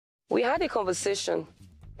We had a conversation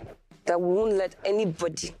that we won't let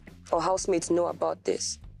anybody or housemates know about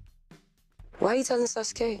this. Why are you telling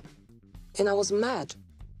Saskay? And I was mad.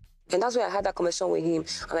 And that's why I had that conversation with him.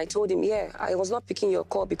 And I told him, yeah, I was not picking your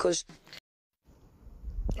call because...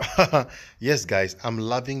 Yes, guys, I'm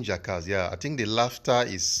loving Jackass. Yeah, I think the laughter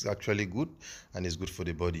is actually good and it's good for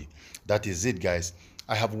the body. That is it, guys.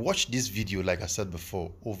 I have watched this video, like I said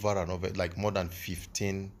before, over and over, like more than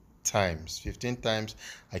 15 times. 15 times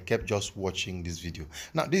I kept just watching this video.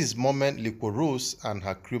 Now, this is moment Liquorose and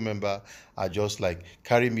her crew member are just like,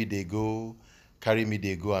 carry me, they go,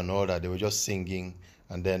 and all that. They were just singing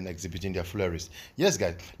and then exhibiting their flurries. Yes,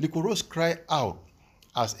 guys, Liquorose cry out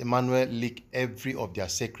as Emmanuel leak every of their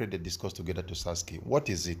secret they discussed together to Saskay. What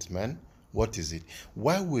is it, man? What is it?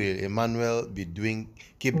 Why will Emmanuel be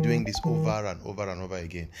keep doing this over and over and over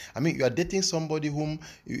again? I mean, you are dating somebody whom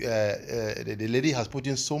the lady has put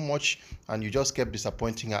in so much, and you just kept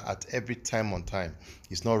disappointing her at every time on time.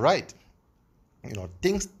 It's not right. You know,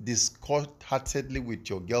 things discord-heartedly with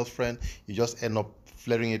your girlfriend, you just end up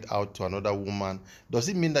flaring it out to another woman. Does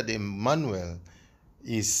it mean that Emmanuel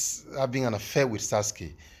is having an affair with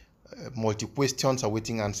Saskay? Multi-questions are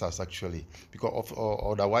waiting answers, actually, because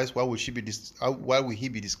otherwise, why will he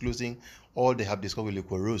be disclosing all they have discussed with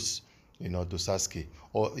Liquorose, you know, to Saskay?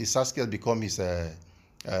 Or is Saskay become his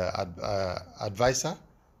advisor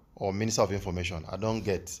or minister of information? I don't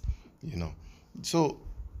get, you know. So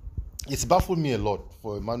it's baffled me a lot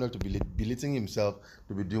for Emmanuel to be belittling himself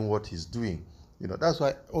to be doing what he's doing. You know, that's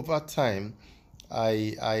why over time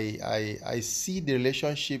I see the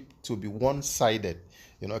relationship to be one-sided.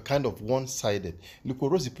 You know, kind of one-sided.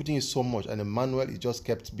 Liquorose is putting in so much, and Emmanuel is just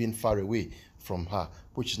kept being far away from her,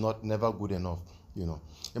 which is never good enough. You know,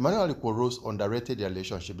 Emmanuel and Liquorose underrated their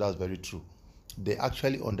relationship. That's very true. They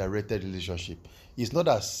actually underrated relationship. It's not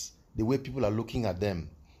as the way people are looking at them.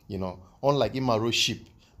 You know, unlike Imaro ship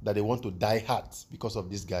that they want to die hard because of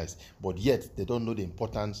these guys, but yet they don't know the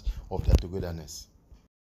importance of their togetherness.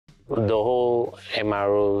 The whole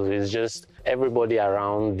MROs is just everybody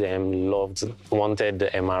around them wanted the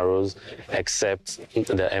MROs except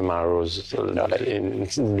the MROs.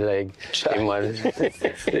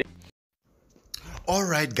 All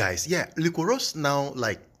right, guys. Yeah, Liquorose now,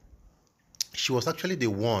 like, she was actually the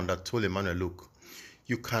one that told Emmanuel, look,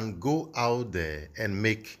 you can go out there and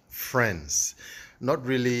make friends. Not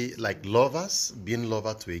really like lovers, being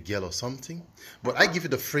lover to a girl or something, but I give you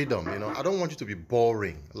the freedom, you know. I don't want you to be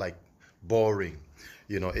boring, like boring.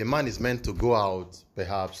 You know, a man is meant to go out,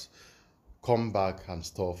 perhaps come back and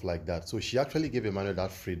stuff like that. So she actually gave Emmanuel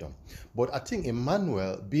that freedom. But I think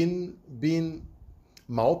Emmanuel being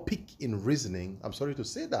myopic in reasoning, I'm sorry to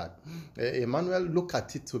say that, Emmanuel look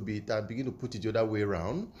at it to be that begin to put it the other way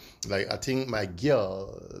around. Like, I think my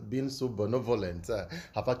girl being so benevolent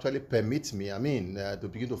have actually permit me, to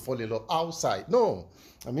begin to fall in love outside. No,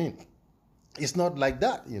 I mean, it's not like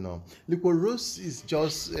that, you know. Liquorose is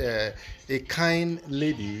just a kind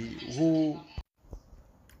lady who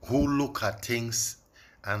look at things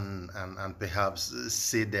and perhaps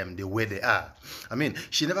say them the way they are. I mean,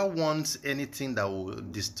 she never wants anything that will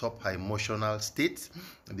disturb her emotional state,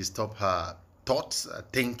 disturb her thoughts,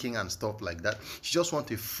 thinking and stuff like that. She just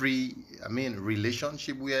wants a free,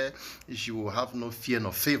 relationship where she will have no fear,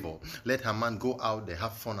 no favor. Let her man go out there,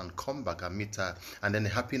 have fun and come back and meet her, and then the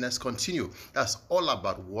happiness continue. That's all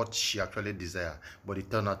about what she actually desires, but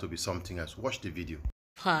it turned out to be something else. Watch the video.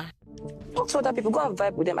 Talk to other people, go and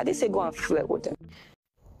vibe with them. I didn't say go and flirt with them.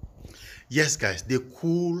 Yes, guys, the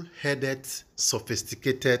cool-headed,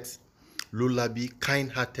 sophisticated, lullaby,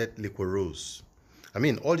 kind-hearted Liquorose. I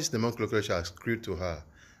mean, all this nomenclature has accrued to her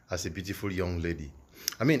as a beautiful young lady.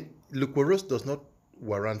 I mean, Liquorose does not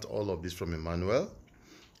warrant all of this from Emmanuel.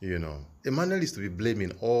 You know, Emmanuel is to be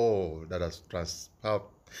blaming all that has transpired.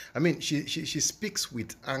 I mean, she speaks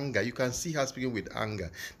with anger. You can see her speaking with anger,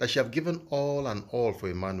 that she have given all and all for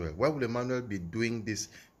Emmanuel. Why would Emmanuel be doing this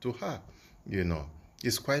to her? You know,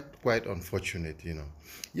 it's quite unfortunate, you know.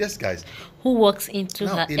 Yes, guys. Who walks into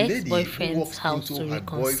her ex-boyfriend's house to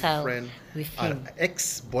reconcile with him.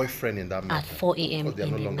 Ex-boyfriend in that matter. At 4 a.m. in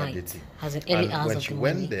the night. As an early hours of the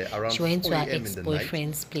morning. She went to her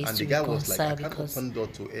ex-boyfriend's place to reconcile because I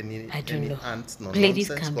don't know. Ladies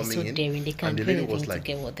can be so daring. They can do anything to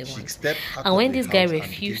get what they want. And when this guy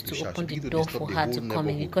refused to open the door for her to come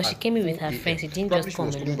in, because she came in with her friends, she didn't just come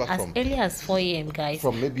alone. As early as 4 a.m. guys,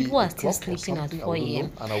 people are still sleeping at 4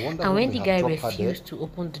 a.m. And when the guy refused to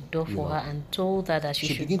open the door for her and told her that she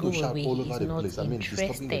should go away, he's not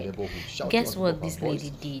interested. Guess what this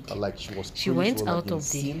lady did? Like she went out of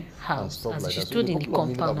the house as she stood in the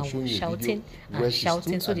compound and was shouting and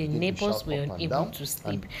shouting, so the neighbors were unable to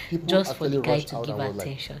sleep just for the guy to give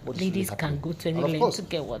attention. Ladies can go to any length to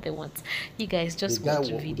get what they want. You guys just watch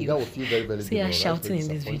the video. See her shouting in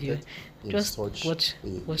this video. Just watch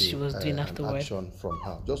what she was doing afterwards. From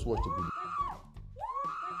her. Just watch the video.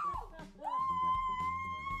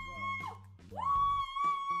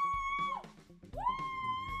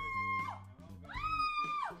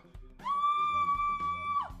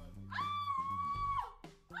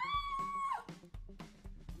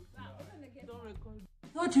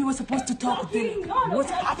 I thought we were supposed to talk then.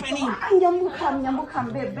 What's happening?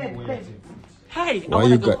 Hey,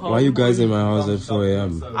 why you guys in my house at 4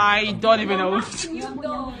 a.m.? I don't even know.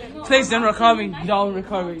 Please don't record me. Don't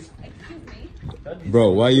record me.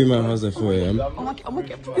 Bro, why you in my house at 4 a.m.?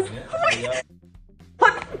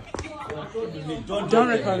 Don't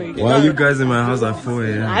record me. Why are you guys in my house at 4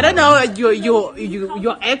 a.m.? I don't know.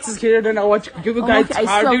 Your ex is here. I don't know what you guys are doing.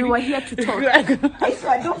 I swear we were here to talk. I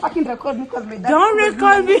swear, don't fucking record me because my dad. Don't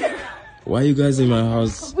record me. Why are you guys in my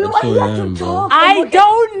house at 4 a.m., bro? I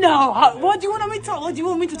don't know. What do you want me to tell? What do you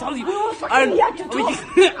want me to tell you? We were fucking here to talk.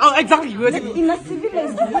 Oh, exactly. In a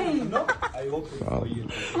civilized way.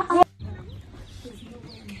 Wow.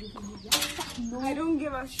 I don't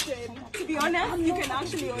give a shit. To be honest, you can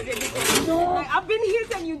actually already go. No. Like, I've been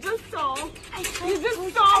hit and you just saw. You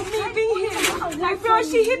just saw me being hit. Like, bro,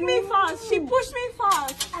 she hit me fast. She pushed me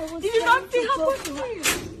fast. Did you not see her push me?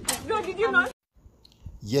 Bro, did you not?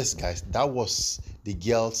 Yes, guys, that was the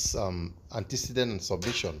girl's antecedent and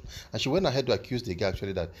submission. And she went ahead to accuse the guy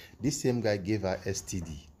actually that this same guy gave her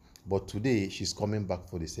STD. But today, she's coming back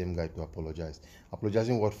for the same guy to apologize.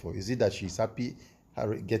 Apologizing what for? Is it that she's happy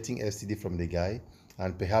getting STD from the guy?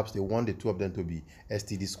 And perhaps they want the two of them to be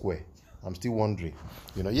STD square. I'm still wondering.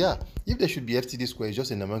 Yeah, if they should be STD square, it's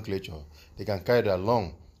just a nomenclature. They can carry that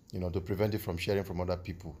along, to prevent it from sharing from other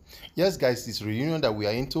people. Yes, guys, this reunion that we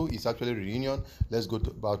are into is actually a reunion. Let's go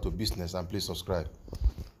about to business and please subscribe.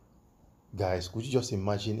 Guys, could you just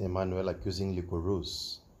imagine Emmanuel accusing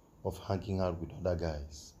Liquorose of hanging out with other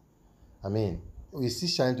guys? I mean, is he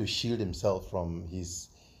trying to shield himself from his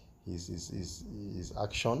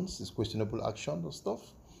actions, his questionable actions or stuff?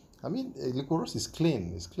 I mean, Liquorose is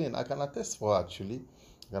clean. It's clean. I can attest for her, actually.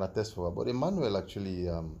 I can attest for her. But Emmanuel actually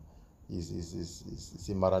is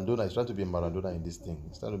a Maradona. He's trying to be a Maradona in this thing.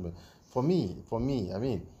 He's trying to be, for me, I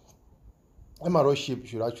mean, Emma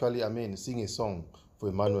should actually, sing a song for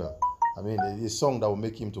Emmanuel. A song that will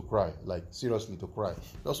make him to cry, like seriously to cry.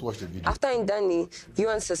 Just watch the video. After Indani, you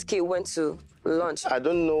and Saskay went to lunch. I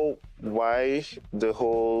don't know why the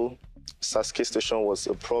whole Saskay station was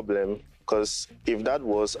a problem, because if that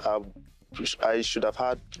was, I should have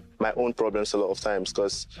had my own problems a lot of times,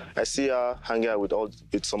 because I see her hanging out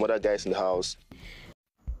with some other guys in the house.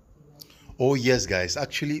 Oh, yes, guys.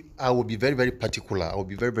 Actually, I will be very, very particular. I will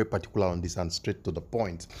be very, very particular on this and straight to the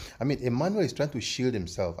point. Emmanuel is trying to shield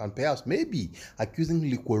himself and perhaps maybe accusing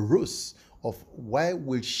Liquorose of why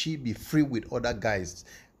will she be free with other guys.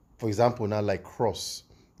 For example, now like Cross,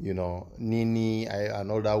 Nini,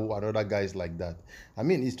 and other guys like that.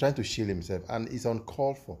 He's trying to shield himself and it's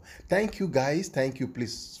uncalled for. Thank you, guys. Thank you.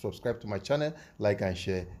 Please subscribe to my channel, like and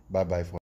share. Bye-bye for